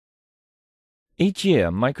Each year,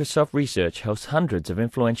 Microsoft Research hosts hundreds of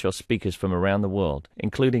influential speakers from around the world,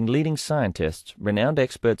 including leading scientists, renowned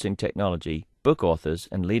experts in technology, book authors,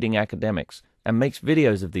 and leading academics, and makes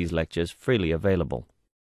videos of these lectures freely available.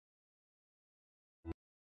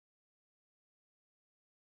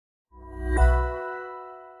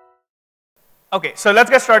 Okay, so let's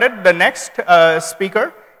get started. The next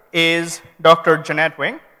speaker is Dr. Jeannette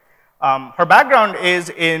Wing. Her background is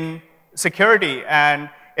in security, and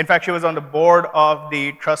in fact, she was on the board of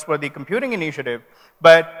the Trustworthy Computing Initiative.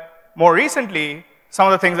 But more recently, some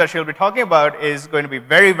of the things that she'll be talking about is going to be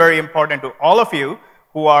very, very important to all of you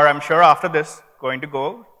who are, I'm sure, after this, going to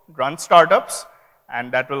go run startups,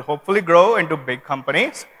 and that will hopefully grow into big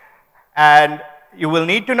companies. And you will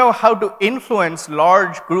need to know how to influence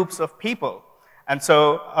large groups of people. And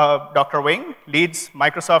so Dr. Wing leads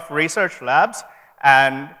Microsoft Research Labs,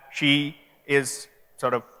 and she is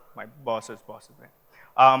sort of my boss's boss.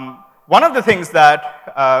 One of the things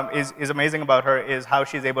that is amazing about her is how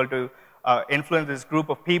she's able to influence this group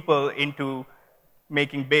of people into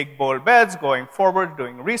making big, bold bets, going forward,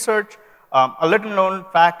 doing research. A little known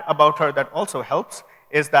fact about her that also helps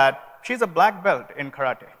is that she's a black belt in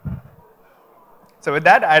karate. So with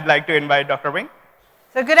that, I'd like to invite Dr. Wing.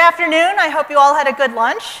 So good afternoon. I hope you all had a good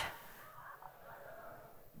lunch.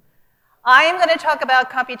 I am going to talk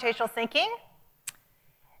about computational thinking.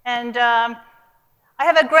 And I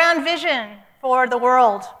have a grand vision for the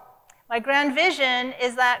world. My grand vision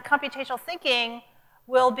is that computational thinking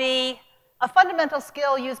will be a fundamental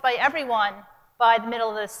skill used by everyone by the middle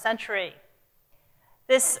of this century.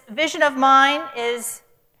 This vision of mine is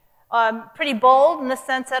pretty bold in the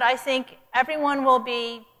sense that I think everyone will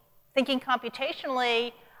be thinking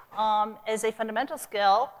computationally as a fundamental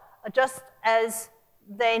skill, just as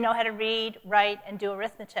they know how to read, write, and do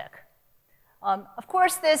arithmetic. Of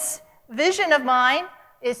course, this vision of mine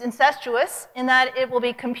is incestuous in that it will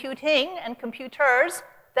be computing and computers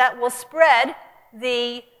that will spread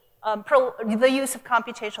the use of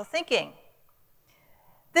computational thinking.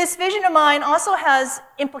 This vision of mine also has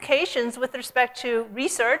implications with respect to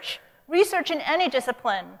research in any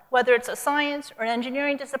discipline, whether it's a science or an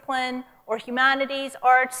engineering discipline or humanities,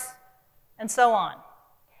 arts, and so on.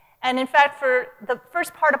 And in fact, for the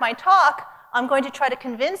first part of my talk, I'm going to try to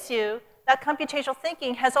convince you that computational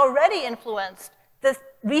thinking has already influenced the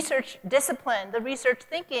research discipline, the research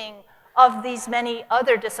thinking of these many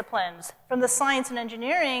other disciplines, from the science and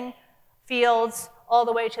engineering fields all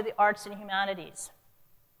the way to the arts and humanities.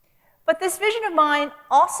 But this vision of mine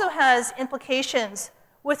also has implications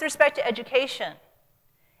with respect to education.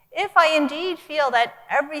 If I indeed feel that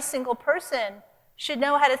every single person should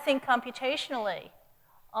know how to think computationally,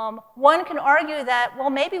 one can argue that,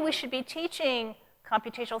 well, maybe we should be teaching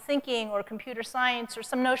computational thinking or computer science or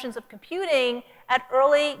some notions of computing at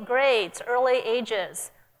early grades, early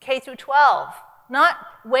ages, K through 12, not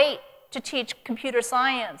wait to teach computer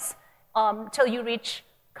science till you reach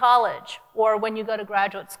college or when you go to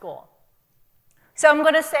graduate school. So I'm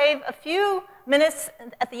going to save a few minutes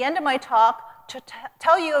at the end of my talk to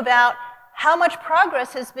tell you about how much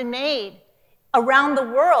progress has been made around the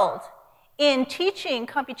world in teaching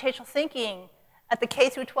computational thinking at the K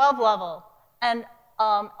through 12 level and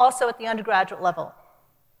also at the undergraduate level.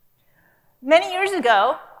 Many years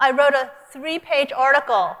ago, I wrote a 3-page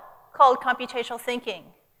article called Computational Thinking,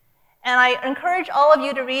 and I encourage all of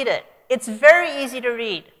you to read it. It's very easy to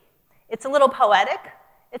read. It's a little poetic.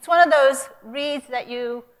 It's one of those reads that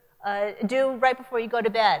you do right before you go to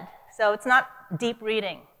bed, so it's not deep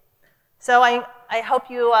reading. So I hope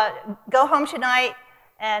you go home tonight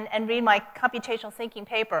and read my computational thinking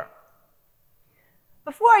paper.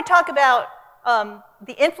 Before I talk about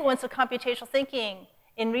the influence of computational thinking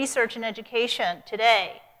in research and education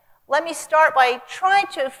today, let me start by trying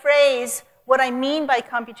to phrase what I mean by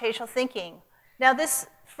computational thinking. Now, this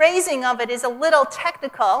phrasing of it is a little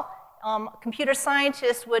technical. Computer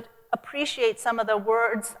scientists would appreciate some of the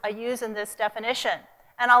words I use in this definition,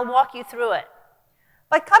 and I'll walk you through it.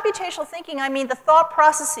 By computational thinking, I mean the thought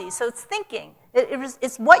processes, so it's thinking.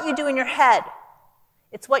 It's what you do in your head.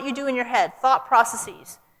 It's what you do in your head, thought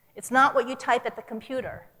processes. It's not what you type at the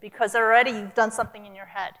computer, because already you've done something in your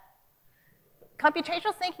head.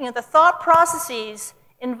 Computational thinking are the thought processes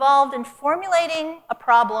involved in formulating a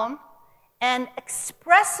problem and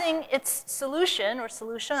expressing its solution or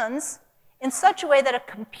solutions in such a way that a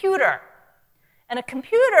computer, and a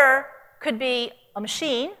computer could be a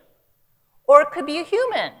machine or it could be a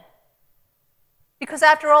human, because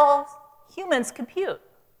after all, humans compute.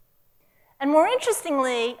 And more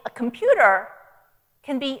interestingly, a computer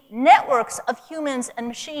can be networks of humans and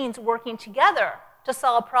machines working together to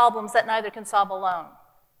solve problems that neither can solve alone.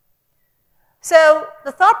 So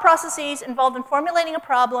the thought processes involved in formulating a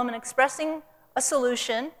problem and expressing its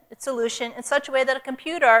solution in such a way that a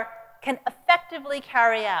computer can effectively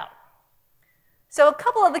carry out. So a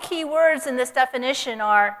couple of the key words in this definition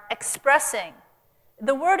are expressing.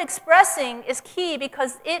 The word expressing is key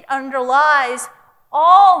because it underlies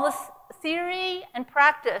all the theory and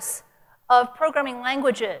practice of programming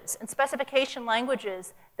languages and specification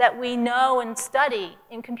languages that we know and study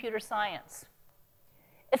in computer science.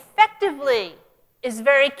 Effectively is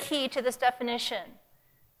very key to this definition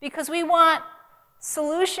because we want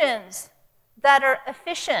solutions that are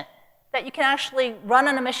efficient, that you can actually run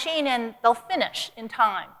on a machine and they'll finish in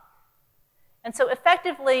time. And so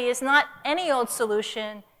effectively is not any old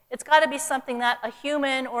solution. It's got to be something that a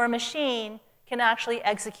human or a machine can actually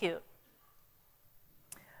execute.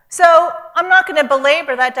 So I'm not going to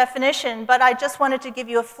belabor that definition, but I just wanted to give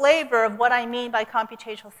you a flavor of what I mean by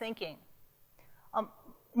computational thinking.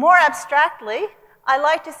 More abstractly, I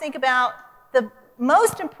like to think about the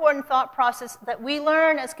most important thought process that we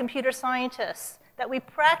learn as computer scientists, that we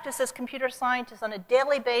practice as computer scientists on a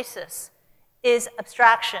daily basis, is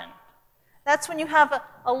abstraction. That's when you have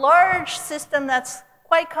a large system that's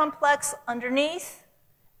quite complex underneath,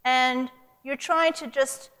 and you're trying to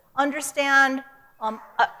just understand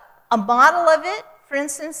a model of it. For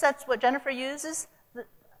instance, that's what Jennifer uses,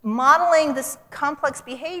 modeling this complex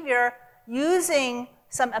behavior using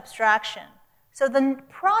some abstraction. So the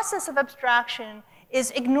process of abstraction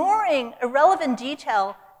is ignoring irrelevant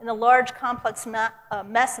detail in the large complex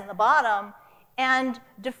mess in the bottom and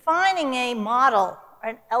defining a model,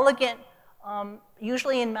 an elegant,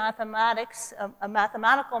 usually in mathematics, a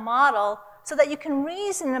mathematical model, so that you can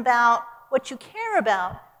reason about what you care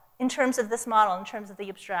about in terms of this model, in terms of the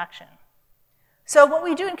abstraction. So what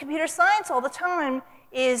we do in computer science all the time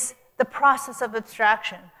is the process of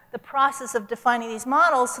abstraction, the process of defining these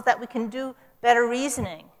models so that we can do better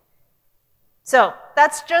reasoning. So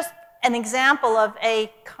that's just an example of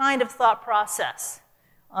a kind of thought process.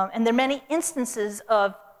 And there are many instances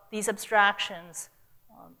of these abstractions.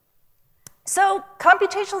 So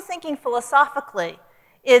computational thinking philosophically,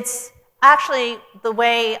 it's actually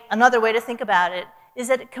another way to think about it is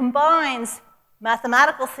that it combines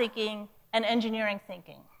mathematical thinking and engineering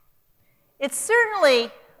thinking. It's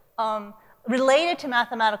certainly related to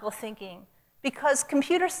mathematical thinking because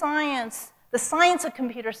computer science, the science of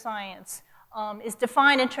computer science, is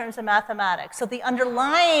defined in terms of mathematics. So the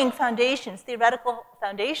underlying foundations, theoretical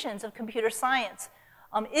foundations of computer science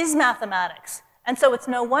is mathematics. And so it's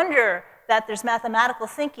no wonder that there's mathematical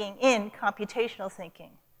thinking in computational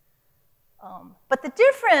thinking. But the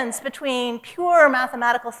difference between pure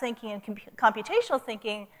mathematical thinking and computational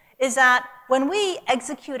thinking is that when we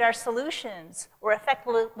execute our solutions or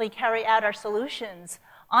effectively carry out our solutions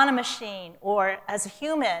on a machine or as a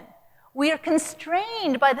human, we are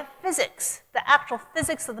constrained by the physics, the actual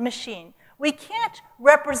physics of the machine. We can't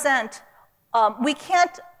represent, we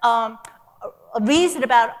can't reason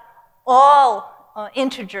about all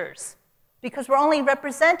integers because we're only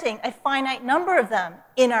representing a finite number of them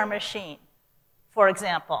in our machine, for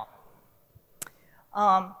example.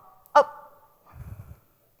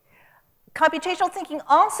 Computational thinking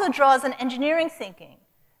also draws on engineering thinking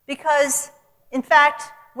because, in fact,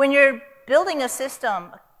 when you're building a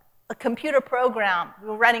system, a computer program,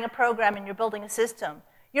 you're writing a program and you're building a system,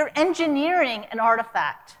 you're engineering an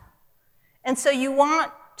artifact. And so you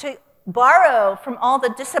want to borrow from all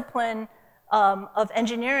the discipline of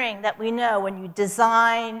engineering that we know when you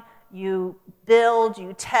design, you build,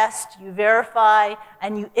 you test, you verify,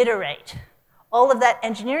 and you iterate. All of that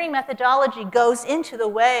engineering methodology goes into the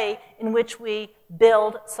way in which we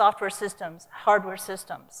build software systems, hardware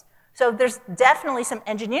systems. So there's definitely some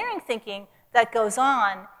engineering thinking that goes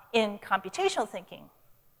on in computational thinking.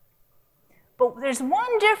 But there's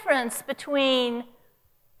one difference between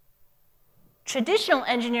traditional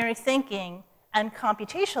engineering thinking and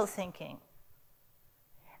computational thinking.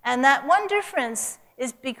 And that one difference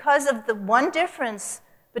is because of the one difference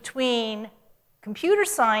between computer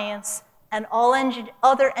science and all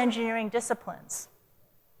other engineering disciplines.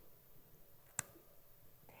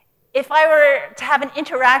 If I were to have an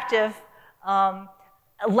interactive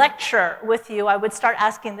lecture with you, I would start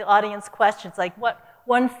asking the audience questions like, what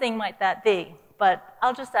one thing might that be? But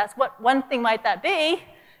I'll just ask, what one thing might that be?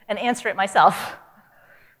 And answer it myself.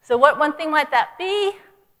 So what one thing might that be?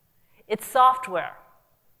 It's software.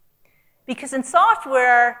 Because in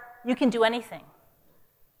software, you can do anything.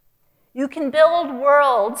 You can build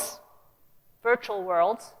worlds, virtual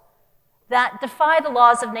worlds, that defy the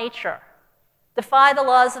laws of nature, defy the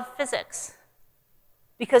laws of physics.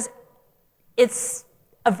 Because it's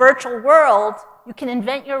a virtual world, you can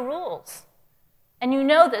invent your rules. And you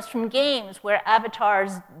know this from games where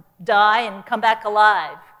avatars die and come back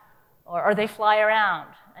alive, or they fly around,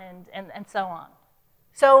 and so on.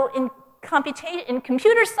 So in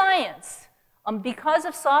computer science, because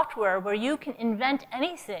of software where you can invent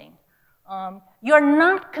anything, you're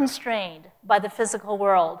not constrained by the physical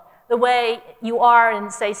world the way you are in,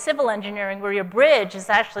 say, civil engineering, where your bridge has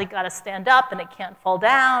actually got to stand up and it can't fall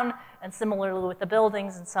down, and similarly with the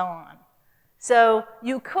buildings and so on. So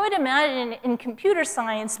you could imagine in computer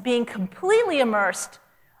science being completely immersed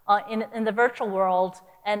in the virtual world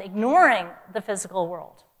and ignoring the physical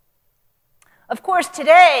world. Of course,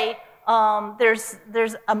 today,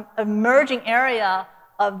 there's an emerging area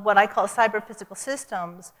of what I call cyber-physical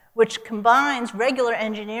systems, which combines regular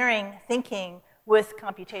engineering thinking with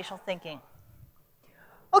computational thinking.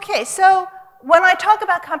 Okay, so when I talk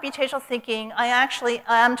about computational thinking, I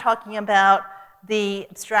am talking about the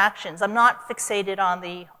abstractions. I'm not fixated on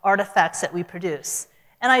the artifacts that we produce.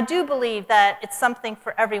 And I do believe that it's something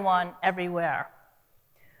for everyone, everywhere.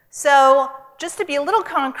 So just to be a little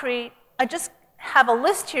concrete, I just have a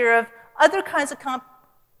list here of other kinds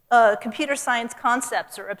of computer science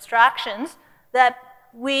concepts or abstractions that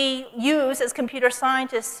we use as computer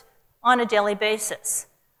scientists on a daily basis.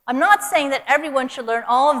 I'm not saying that everyone should learn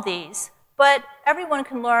all of these, but everyone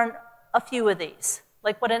can learn a few of these,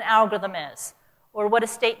 like what an algorithm is, or what a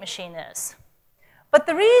state machine is. But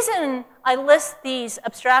the reason I list these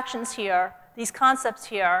abstractions here, these concepts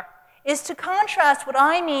here, is to contrast what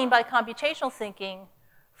I mean by computational thinking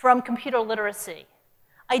from computer literacy.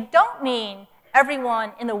 I don't mean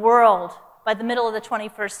everyone in the world by the middle of the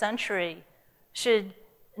 21st century should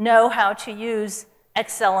know how to use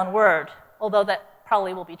Excel and Word, although that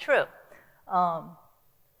probably will be true.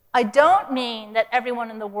 I don't mean that everyone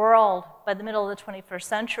in the world by the middle of the 21st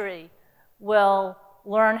century will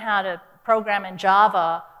learn how to program in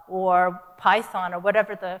Java or Python or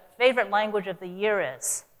whatever the favorite language of the year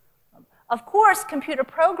is. Of course, computer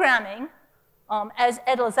programming, as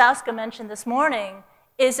Ed Lazowska mentioned this morning,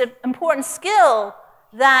 is an important skill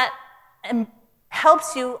that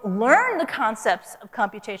helps you learn the concepts of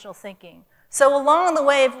computational thinking. So along the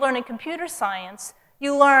way of learning computer science,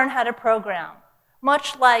 you learn how to program.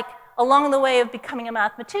 Much like along the way of becoming a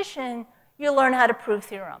mathematician, you learn how to prove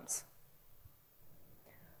theorems.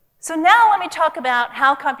 So now let me talk about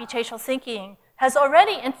how computational thinking has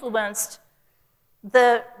already influenced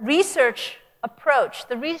the research approach,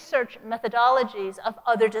 the research methodologies of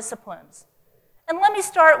other disciplines. And let me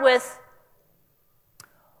start with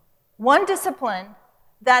one discipline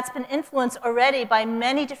that's been influenced already by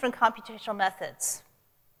many different computational methods.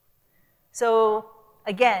 So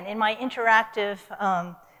again, in my interactive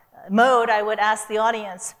mode, I would ask the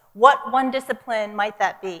audience, what one discipline might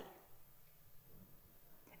that be?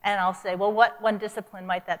 And I'll say, well, what one discipline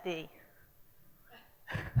might that be?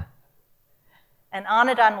 And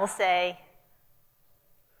Anadon will say,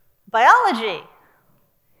 biology.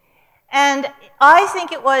 And I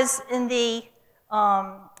think it was in the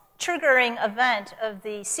triggering event of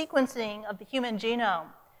the sequencing of the human genome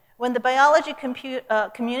when the biology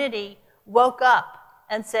community woke up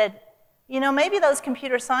and said, you know, maybe those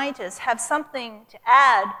computer scientists have something to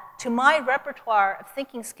add to my repertoire of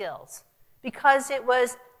thinking skills, because it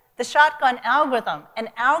was the shotgun algorithm, an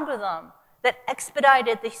algorithm that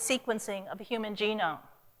expedited the sequencing of a human genome.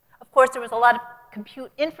 Of course, there was a lot of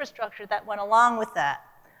compute infrastructure that went along with that.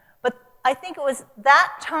 But I think it was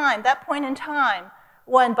that time, that point in time,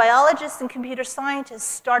 when biologists and computer scientists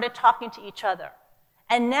started talking to each other.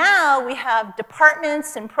 And now we have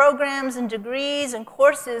departments and programs and degrees and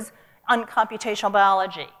courses on computational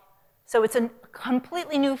biology. So it's a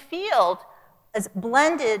completely new field as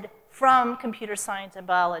blended from computer science and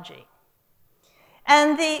biology.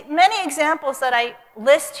 And the many examples that I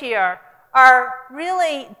list here are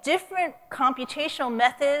really different computational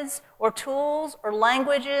methods or tools or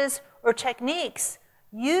languages or techniques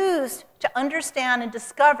used to understand and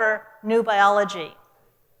discover new biology.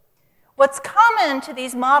 What's common to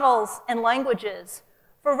these models and languages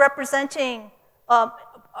for representing,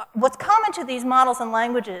 what's common to these models and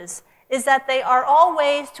languages is that they are all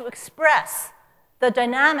ways to express the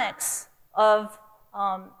dynamics of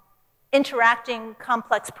interacting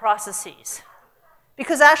complex processes.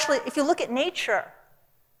 Because actually, if you look at nature,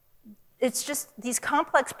 it's just these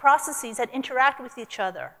complex processes that interact with each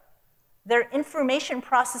other. They're information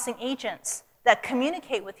processing agents that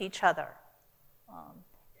communicate with each other.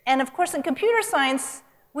 And of course, in computer science,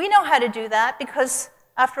 we know how to do that because,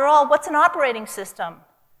 after all, what's an operating system?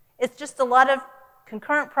 It's just a lot of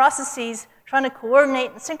concurrent processes trying to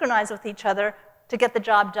coordinate and synchronize with each other to get the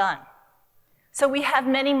job done. So we have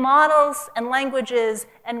many models and languages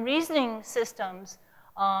and reasoning systems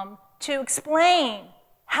to explain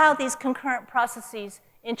how these concurrent processes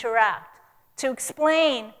interact, to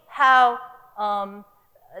explain how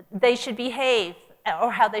they should behave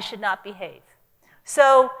or how they should not behave.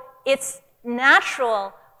 So it's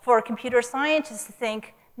natural for computer scientists to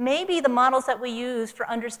think maybe the models that we use for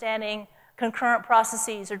understanding concurrent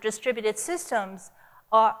processes or distributed systems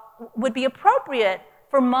would be appropriate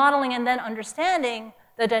for modeling and then understanding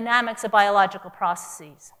the dynamics of biological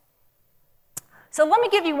processes. So let me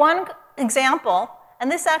give you one example,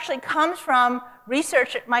 and this actually comes from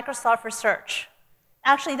research at Microsoft Research.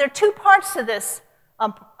 Actually, there are two parts to this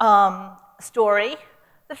story.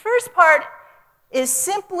 The first part is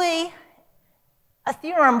simply a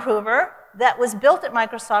theorem prover that was built at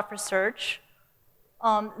Microsoft Research.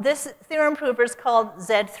 This theorem prover is called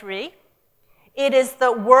Z3. It is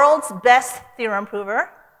the world's best theorem prover.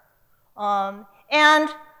 And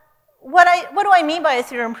what do I mean by a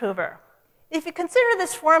theorem prover? If you consider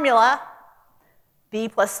this formula, b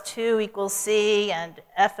plus 2 equals c and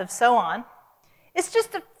f of so on, it's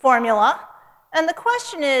just a formula. And the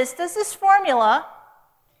question is, does this formula,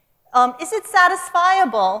 is it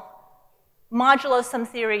satisfiable modulo some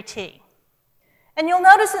theory t? And you'll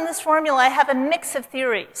notice in this formula I have a mix of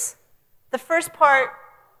theories. The first part,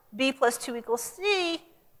 b plus 2 equals c,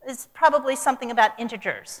 is probably something about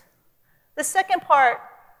integers. The second part,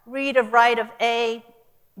 read of right of a,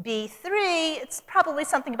 b3, it's probably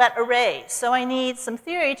something about arrays. So I need some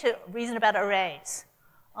theory to reason about arrays.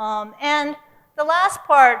 And the last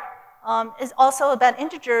part is also about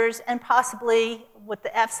integers and possibly, with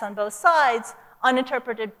the f's on both sides,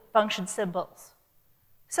 uninterpreted function symbols.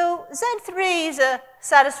 So Z3 is a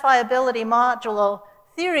satisfiability modulo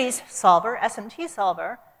theories solver, SMT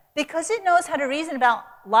solver, because it knows how to reason about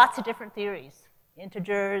lots of different theories,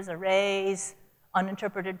 integers, arrays,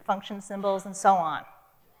 uninterpreted function symbols, and so on.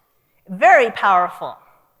 Very powerful.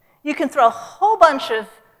 You can throw a whole bunch of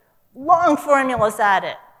long formulas at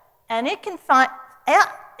it, and it can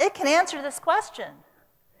answer this question.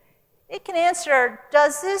 It can answer,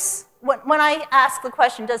 does this, when I ask the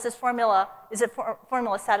question, does this formula, is it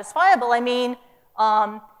formula satisfiable, I mean,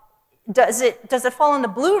 does it fall in the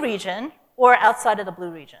blue region or outside of the blue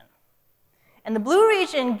region? And the blue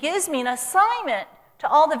region gives me an assignment to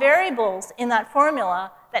all the variables in that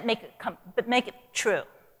formula that make it true.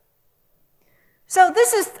 So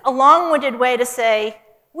this is a long-winded way to say,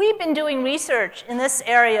 we've been doing research in this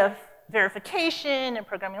area of verification and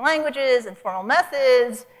programming languages and formal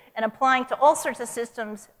methods and applying to all sorts of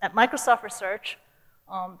systems at Microsoft Research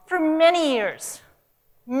for many years,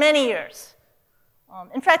 many years.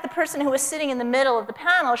 In fact, the person who was sitting in the middle of the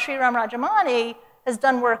panel, Sriram Rajamani, has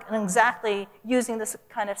done work in exactly using this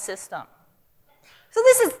kind of system. So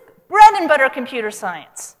this is bread and butter computer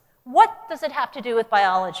science. What does it have to do with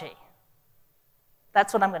biology?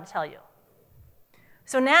 That's what I'm going to tell you.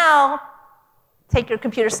 So now, take your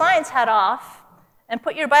computer science hat off and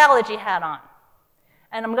put your biology hat on.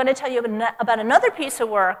 And I'm going to tell you about another piece of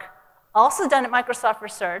work also done at Microsoft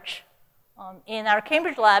Research in our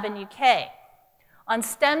Cambridge lab in UK on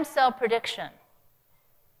stem cell prediction.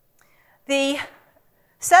 The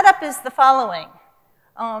setup is the following.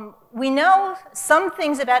 We know some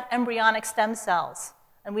things about embryonic stem cells,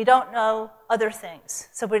 and we don't know other things.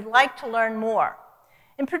 So we'd like to learn more.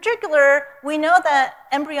 In particular, we know that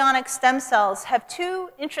embryonic stem cells have two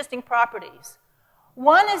interesting properties.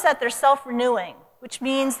 One is that they're self-renewing, which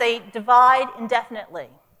means they divide indefinitely.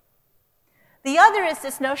 The other is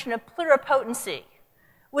this notion of pluripotency,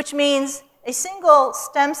 which means a single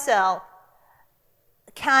stem cell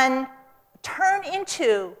can turn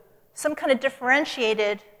into some kind of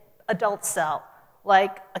differentiated adult cell,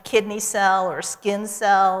 like a kidney cell or a skin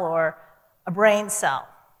cell or a brain cell.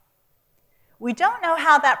 We don't know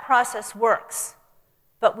how that process works,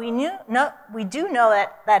 but we do know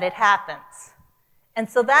that it happens. And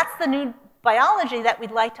so that's the new biology that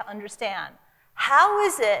we'd like to understand. How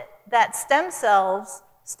is it that stem cells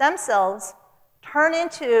turn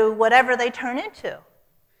into whatever they turn into?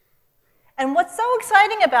 And what's so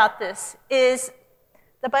exciting about this is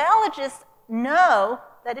the biologists know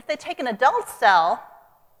that if they take an adult cell,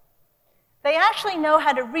 they actually know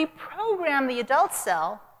how to reprogram the adult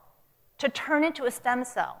cell to turn into a stem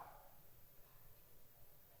cell.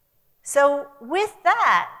 So with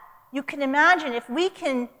that, you can imagine if we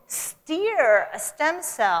can steer a stem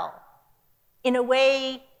cell in a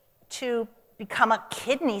way to become a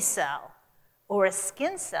kidney cell or a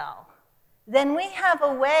skin cell, then we have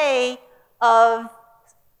a way of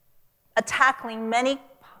tackling many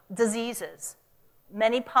diseases,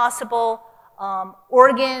 many possible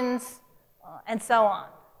organs, and so on.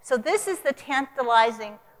 So this is the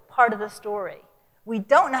tantalizing part of the story. We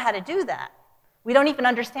don't know how to do that. We don't even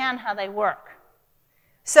understand how they work.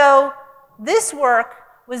 So this work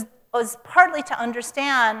was partly to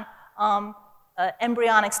understand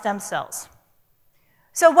embryonic stem cells.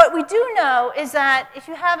 So what we do know is that if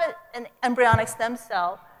you have an embryonic stem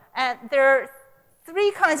cell, there are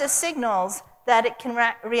three kinds of signals that it can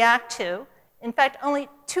react to. In fact, only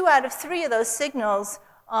 2 out of 3 of those signals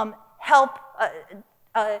help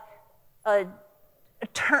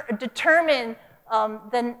determine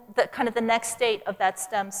the next state of that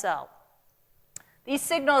stem cell. These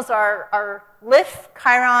signals are LIF,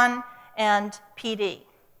 chiron, and PD.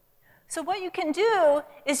 So what you can do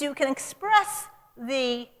is you can express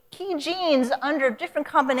the key genes under different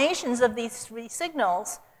combinations of these 3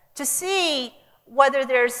 signals to see whether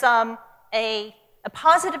there's a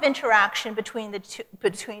positive interaction between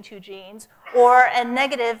between 2 genes or a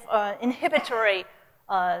negative inhibitory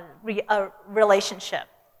relationship.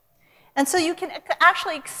 And so you can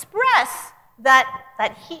actually express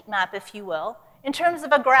that heat map, if you will, in terms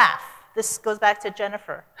of a graph. This goes back to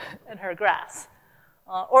Jennifer and her graphs.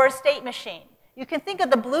 Or a state machine. You can think of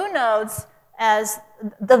the blue nodes as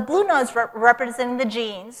the blue nodes representing the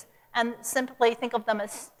genes, and simply think of them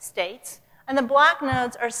as states. And the black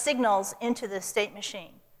nodes are signals into the state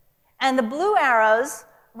machine. And the blue arrows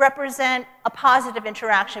represent a positive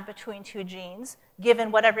interaction between 2 genes,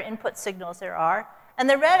 given whatever input signals there are. And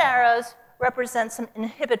the red arrows represent some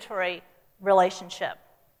inhibitory relationship.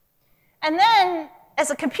 And then,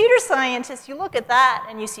 as a computer scientist, you look at that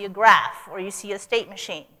and you see a graph, or you see a state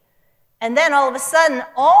machine. And then all of a sudden,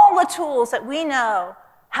 all the tools that we know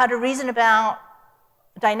how to reason about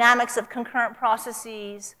dynamics of concurrent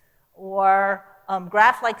processes or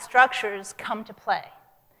graph-like structures come to play.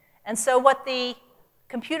 And so what the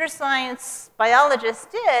computer science biologists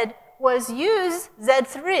did was use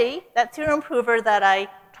Z3, that theorem prover that I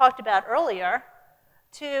talked about earlier,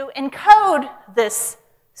 to encode this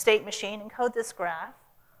state machine, encode this graph.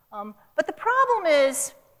 But the problem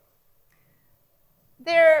is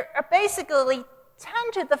there are basically 10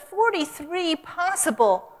 to the 43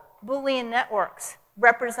 possible Boolean networks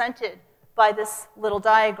represented by this little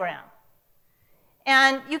diagram.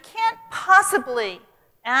 And you can't possibly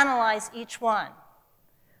analyze each one.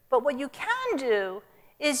 But what you can do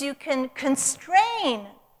is you can constrain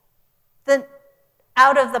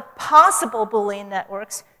out of the possible Boolean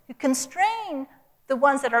networks, you constrain the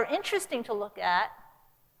ones that are interesting to look at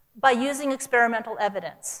by using experimental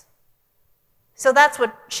evidence. So that's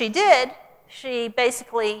what she did. She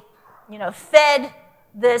basically, fed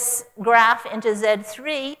this graph into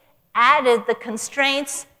Z3, added the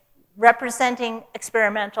constraints representing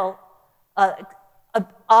experimental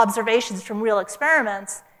observations from real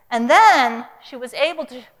experiments, and then she was able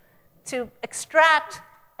to extract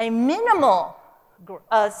a minimal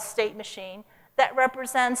state machine that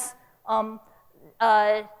represents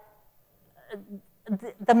the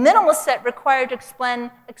minimal set required to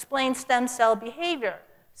explain stem cell behavior.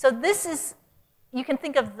 So this is, you can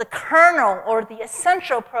think of the kernel or the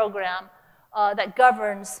essential program that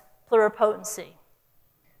governs pluripotency.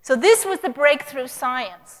 So this was the breakthrough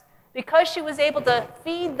science. Because she was able to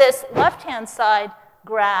feed this left-hand side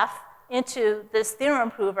graph into this theorem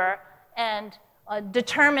prover and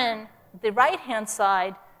determine the right-hand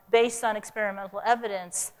side based on experimental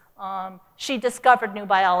evidence, she discovered new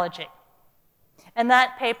biology. And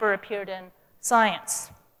that paper appeared in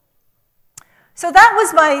Science. So that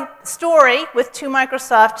was my story with 2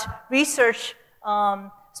 Microsoft research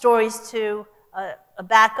stories to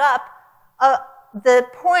back up. The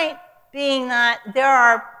point being that there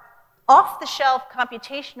are off-the-shelf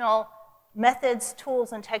computational methods,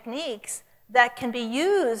 tools, and techniques that can be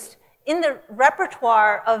used in the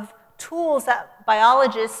repertoire of tools that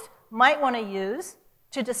biologists might want to use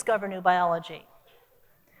to discover new biology.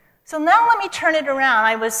 So now let me turn it around.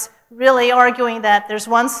 I was really arguing that there's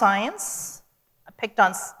one science, I picked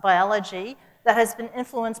on biology, that has been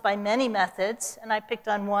influenced by many methods, and I picked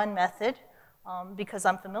on one method because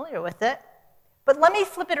I'm familiar with it. But let me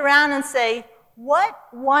flip it around and say, what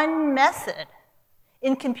one method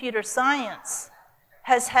in computer science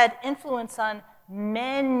has had influence on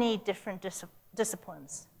many different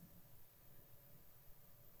disciplines?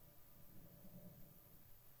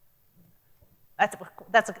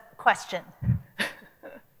 That's a question.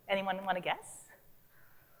 Anyone want to guess?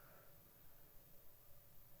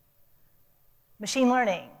 Machine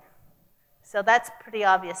learning. So that's pretty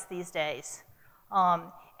obvious these days.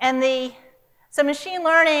 So machine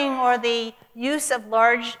learning, or the use of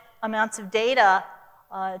large amounts of data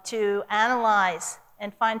to analyze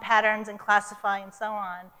and find patterns and classify and so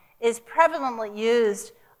on, is prevalently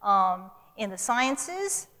used in the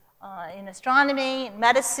sciences, in astronomy, in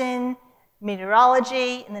medicine,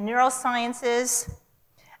 meteorology, in the neurosciences.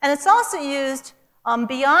 And it's also used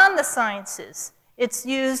beyond the sciences. It's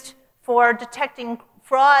used for detecting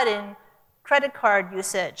fraud in credit card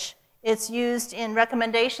usage. It's used in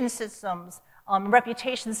recommendation systems,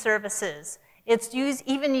 reputation services. It's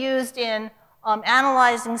even used in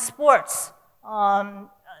analyzing sports.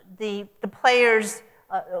 The players,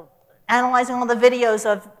 analyzing all the videos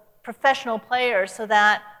of professional players so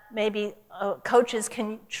that maybe coaches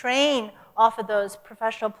can train off of those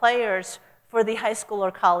professional players for the high school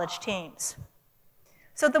or college teams.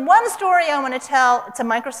 So the one story I want to tell, it's a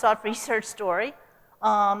Microsoft research story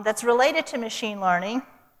that's related to machine learning.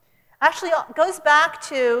 Actually, it goes back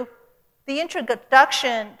to the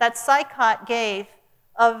introduction that Sykot gave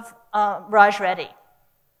of Raj Reddy.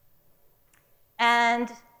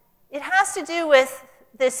 And it has to do with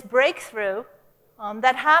this breakthrough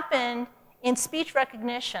that happened in speech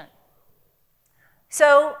recognition.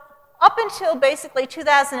 So up until basically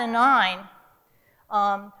 2009,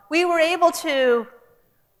 we were able to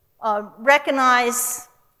recognize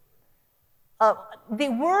the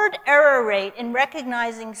word error rate in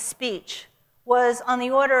recognizing speech was on the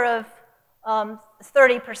order of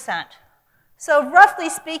 30%. So roughly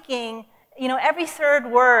speaking, every third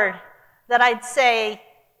word that I'd say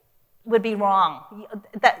would be wrong,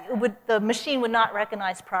 that the machine would not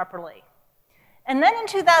recognize properly. And then in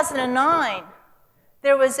 2009,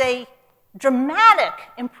 there was a dramatic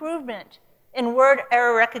improvement in word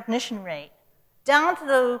error recognition rate, down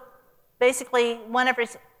to basically one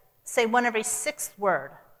every sixth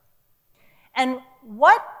word. And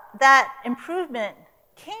what that improvement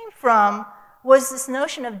came from was this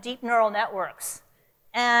notion of deep neural networks.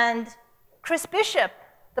 And Chris Bishop,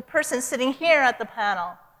 the person sitting here at the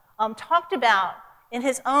panel, talked about in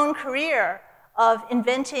his own career of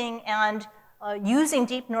inventing and using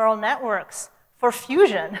deep neural networks for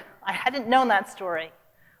fusion. I hadn't known that story.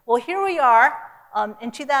 Well, here we are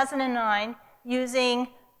in 2009 using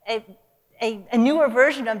a newer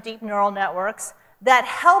version of deep neural networks that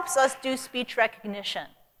helps us do speech recognition.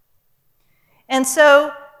 And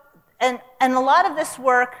so, and a lot of this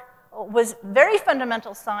work was very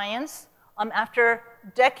fundamental science after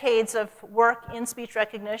decades of work in speech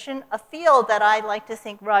recognition, a field that I like to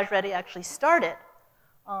think Raj Reddy actually started.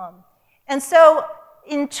 And so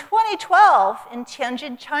in 2012, in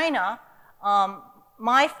Tianjin, China,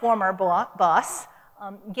 my former boss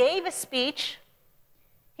gave a speech.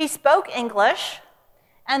 He spoke English,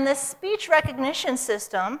 and the speech recognition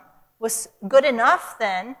system was good enough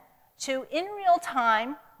then to, in real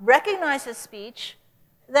time, recognize his speech,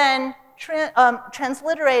 then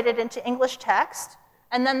transliterate it into English text,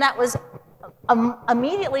 and then that was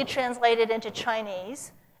immediately translated into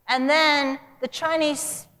Chinese, and then the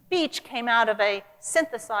Chinese speech came out of a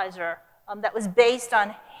synthesizer that was based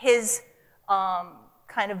on his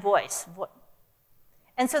kind of voice.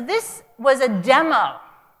 And so this was a demo.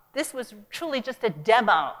 This was truly just a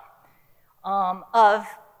demo of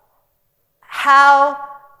how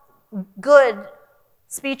good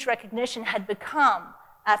speech recognition had become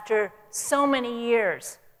after so many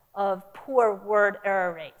years of poor word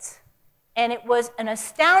error rates. And it was an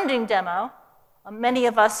astounding demo. Many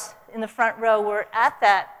of us in the front row were at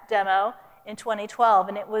that demo in 2012,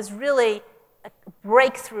 and it was really a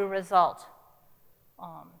breakthrough result.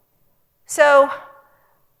 So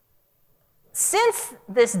since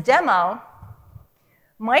this demo,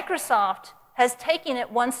 Microsoft has taken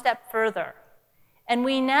it one step further. And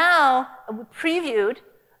we now previewed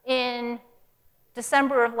in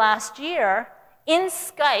December of last year in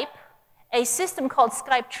Skype a system called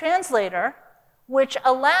Skype Translator, which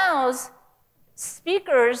allows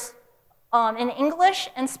speakers in English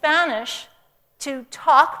and Spanish to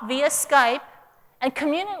talk via Skype and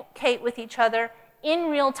communicate with each other in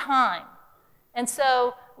real time. And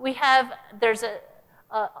so there's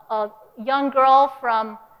a young girl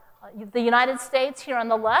from the United States here on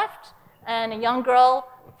the left, and a young girl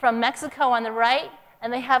from Mexico on the right,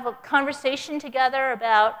 and they have a conversation together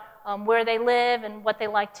about where they live and what they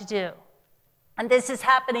like to do. And this is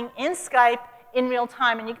happening in Skype in real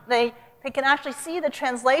time, and they can actually see the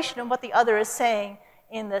translation of what the other is saying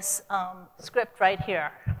in this script right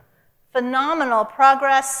here. Phenomenal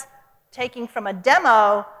progress, taking from a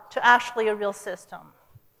demo to actually a real system.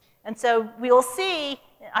 And so we will see,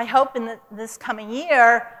 I hope in this coming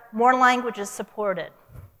year, more languages supported.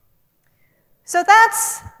 So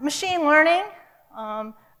that's machine learning,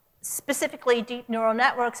 specifically deep neural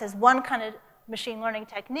networks as one kind of machine learning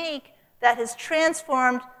technique that has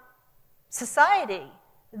transformed society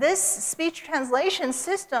this speech translation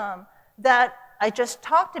system that I just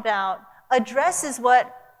talked about addresses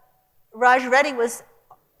what Raj Reddy was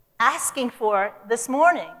asking for this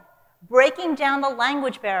morning, breaking down the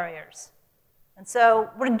language barriers. And so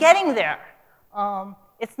we're getting there.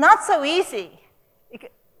 It's not so easy.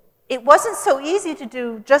 It wasn't so easy to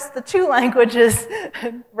do just the 2 languages.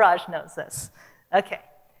 Raj knows this. Okay.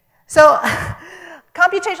 So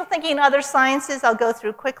computational thinking and other sciences, I'll go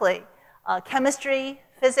through quickly. Chemistry,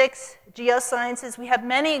 physics, geosciences, we have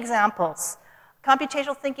many examples.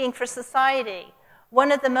 Computational thinking for society.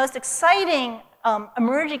 One of the most exciting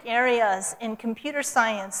emerging areas in computer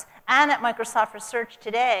science and at Microsoft Research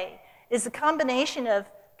today is the combination of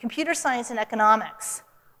computer science and economics,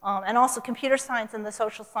 and also computer science and the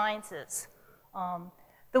social sciences.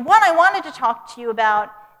 The one I wanted to talk to you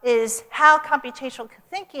about is how computational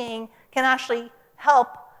thinking can actually help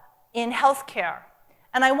in healthcare.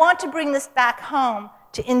 And I want to bring this back home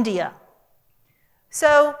to India.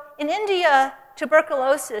 So in India,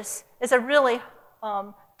 tuberculosis is a really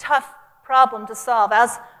tough problem to solve.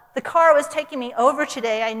 As the car was taking me over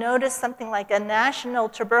today, I noticed something like a National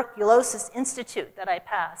Tuberculosis Institute that I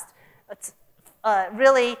passed. It's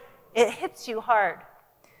really, it hits you hard.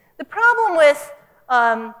 The problem with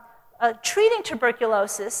treating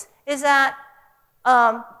tuberculosis is that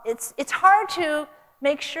it's hard to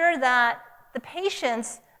make sure that the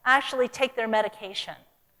patients actually take their medication.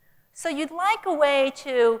 So you'd like a way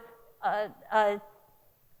to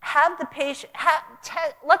have the patient,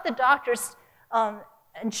 let the doctors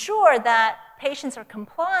ensure that patients are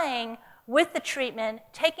complying with the treatment,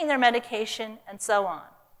 taking their medication, and so on.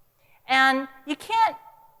 And you can't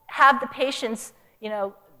have the patients,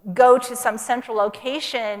 go to some central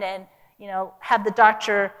location and, have the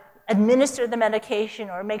doctor administer the medication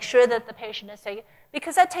or make sure that the patient is taking,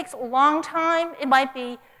 because that takes a long time. It might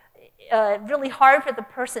be really hard for the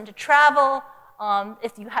person to travel.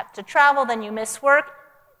 If you have to travel, then you miss work.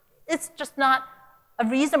 It's just not a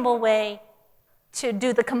reasonable way to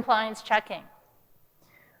do the compliance checking.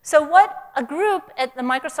 So what a group at the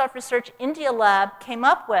Microsoft Research India Lab came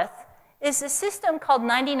up with is a system called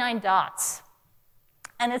 99 dots.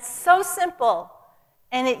 And it's so simple,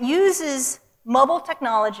 and it uses mobile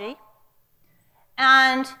technology.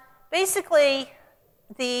 And basically,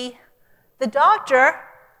 the doctor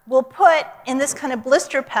will put in this kind of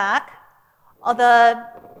blister pack the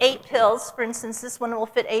 8 pills. For instance, this one will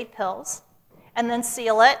fit 8 pills, and then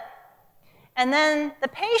seal it. And then the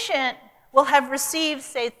patient will have received,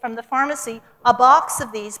 say, from the pharmacy, a box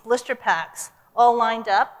of these blister packs, all lined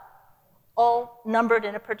up, all numbered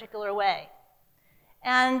in a particular way.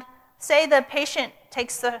 And say the patient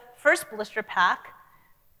takes the first blister pack,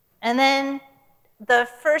 and then the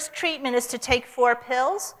first treatment is to take 4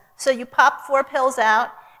 pills. So you pop 4 pills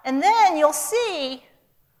out, and then you'll see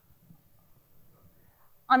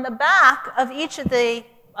on the back of each of the,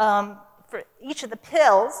 for each of the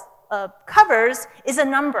pills, covers is a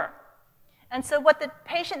number. And so what the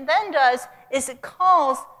patient then does is it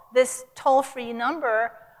calls this toll-free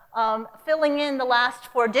number, filling in the last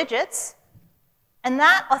 4 digits, and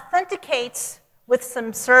that authenticates with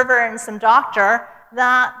some server and some doctor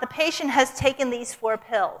that the patient has taken these 4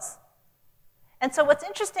 pills. And so what's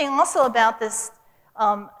interesting also about this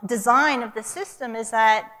design of the system is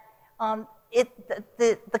that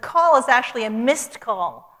the call is actually a missed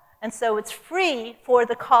call. And so it's free for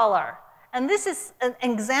the caller. And this is an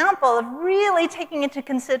example of really taking into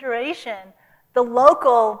consideration the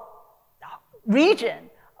local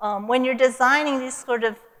region when you're designing these sort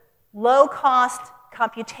of low-cost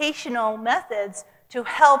computational methods to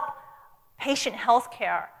help patient health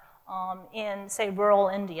care in, say, rural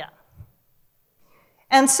India.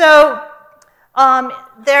 And so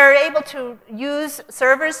they're able to use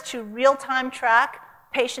servers to real-time track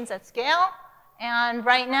patients at scale. And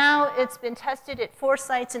right now, it's been tested at 4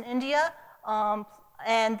 sites in India.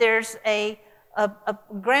 And there's a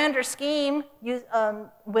grander scheme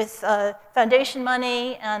with foundation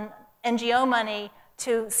money and NGO money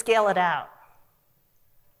to scale it out.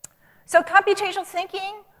 So computational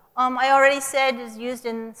thinking, I already said, is used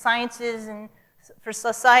in sciences and for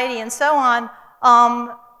society and so on.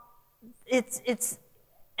 It's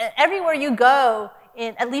everywhere you go,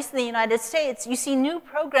 at least in the United States, you see new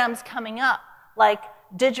programs coming up, like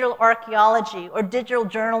digital archaeology or digital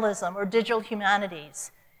journalism or digital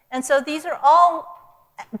humanities. And so this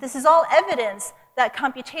is all evidence that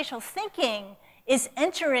computational thinking is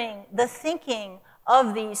entering the thinking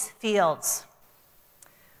of these fields.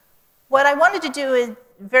 What I wanted to do is a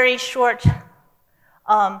very short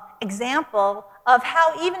example of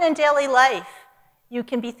how even in daily life you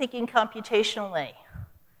can be thinking computationally.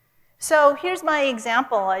 So here's my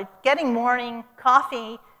example. I'm getting morning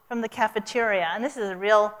coffee from the cafeteria, and this is a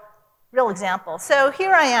real example. So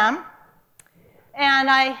here I am, and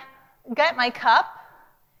I get my cup,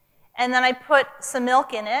 and then I put some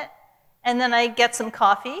milk in it, and then I get some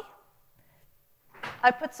coffee. I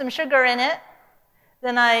put some sugar in it,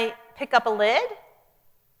 then I pick up a lid,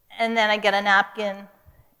 and then I get a napkin,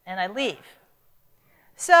 and I leave.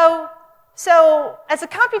 So as a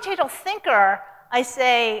computational thinker, I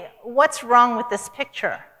say, what's wrong with this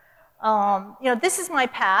picture? This is my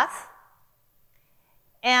path,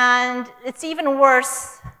 and it's even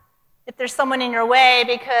worse if there's someone in your way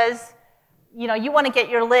because you want to get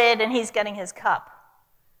your lid and he's getting his cup.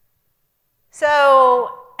 So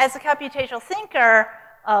as a computational thinker,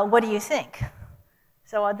 what do you think?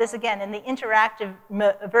 So this, again, in the interactive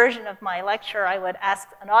version of my lecture, I would ask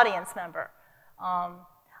an audience member.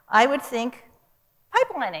 I would think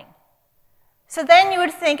pipelining. So then you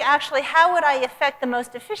would think, actually, how would I affect the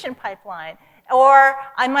most efficient pipeline? Or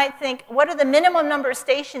I might think, what are the minimum number of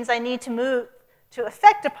stations I need to move to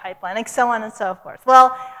affect a pipeline, and so on and so forth.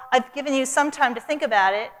 Well, I've given you some time to think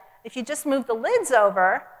about it. If you just move the lids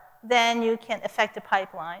over, then you can affect a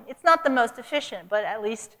pipeline. It's not the most efficient, but at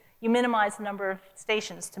least you minimize the number of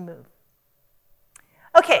stations to move.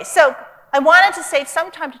 Okay, so I wanted to save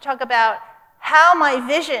some time to talk about how my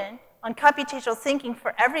vision on computational thinking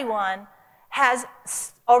for everyone has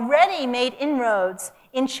already made inroads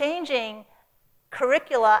in changing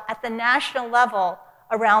curricula at the national level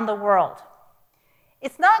around the world.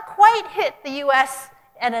 It's not quite hit the US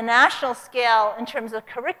at a national scale in terms of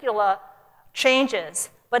curricula changes,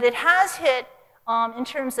 but it has hit in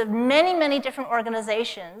terms of many, many different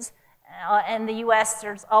organizations. In the US,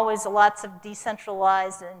 there's always lots of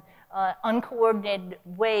decentralized and uncoordinated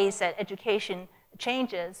ways that education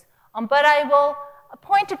changes. But I will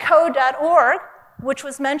point to code.org, which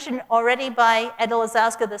was mentioned already by Ed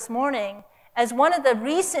Lazowska this morning, as one of the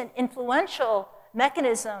recent influential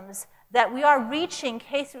mechanisms that we are reaching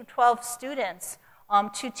K-12 students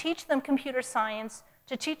to teach them computer science,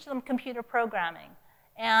 to teach them computer programming.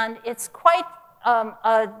 And it's quite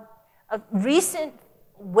a recent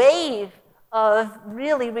wave of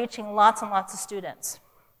really reaching lots and lots of students.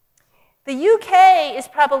 The UK is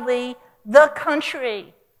probably the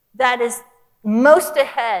country that is most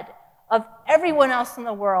ahead of everyone else in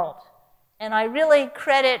the world. And I really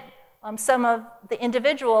credit some of the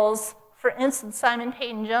individuals, for instance, Simon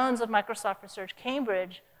Peyton-Jones of Microsoft Research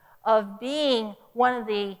Cambridge, of being one of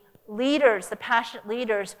the leaders, the passionate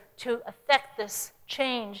leaders, to affect this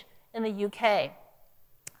change in the UK.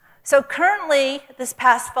 So currently, this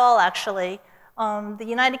past fall actually, the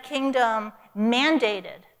United Kingdom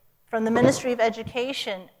mandated from the Ministry of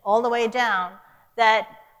Education all the way down that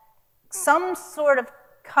some sort of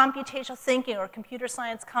computational thinking or computer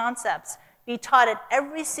science concepts be taught at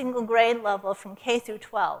every single grade level from K through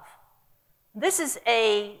 12. This is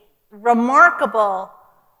a remarkable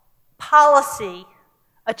policy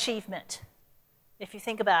achievement, if you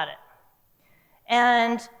think about it.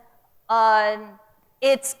 And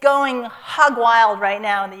it's going hog wild right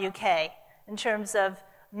now in the UK in terms of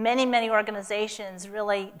many, many organizations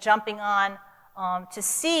really jumping on to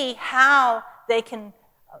see how they can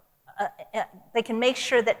make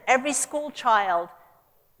sure that every school child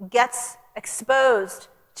gets exposed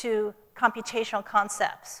to computational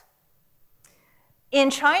concepts. In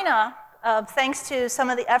China, thanks to some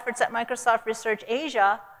of the efforts at Microsoft Research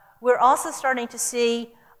Asia, we're also starting to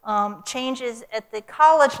see changes at the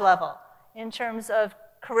college level in terms of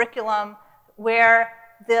curriculum, where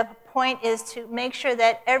the point is to make sure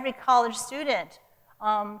that every college student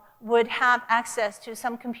would have access to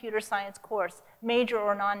some computer science course, major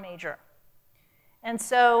or non-major. And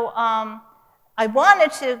so I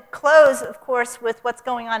wanted to close, of course, with what's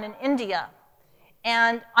going on in India.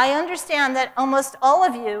 And I understand that almost all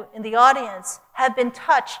of you in the audience have been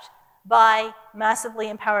touched by massively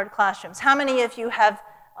empowered classrooms. How many of you have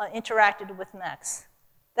interacted with MECs?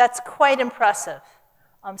 That's quite impressive.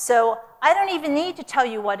 So I don't even need to tell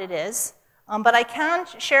you what it is, but I can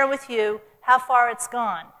share with you how far it's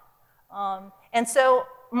gone. And so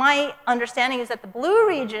my understanding is that the blue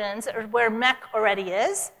regions are where MEC already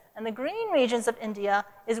is, and the green regions of India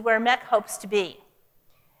is where MEC hopes to be.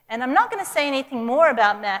 And I'm not going to say anything more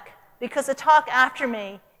about MEC because the talk after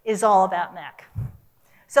me is all about MEC.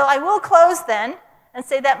 So I will close then and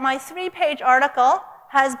say that my 3-page article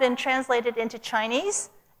has been translated into Chinese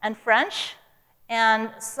and French,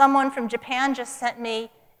 and someone from Japan just sent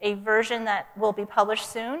me a version that will be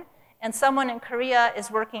published soon, and someone in Korea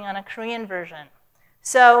is working on a Korean version.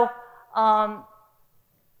 So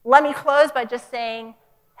let me close by just saying,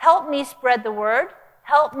 help me spread the word.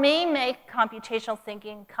 help me make computational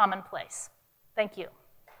thinking commonplace. Thank you.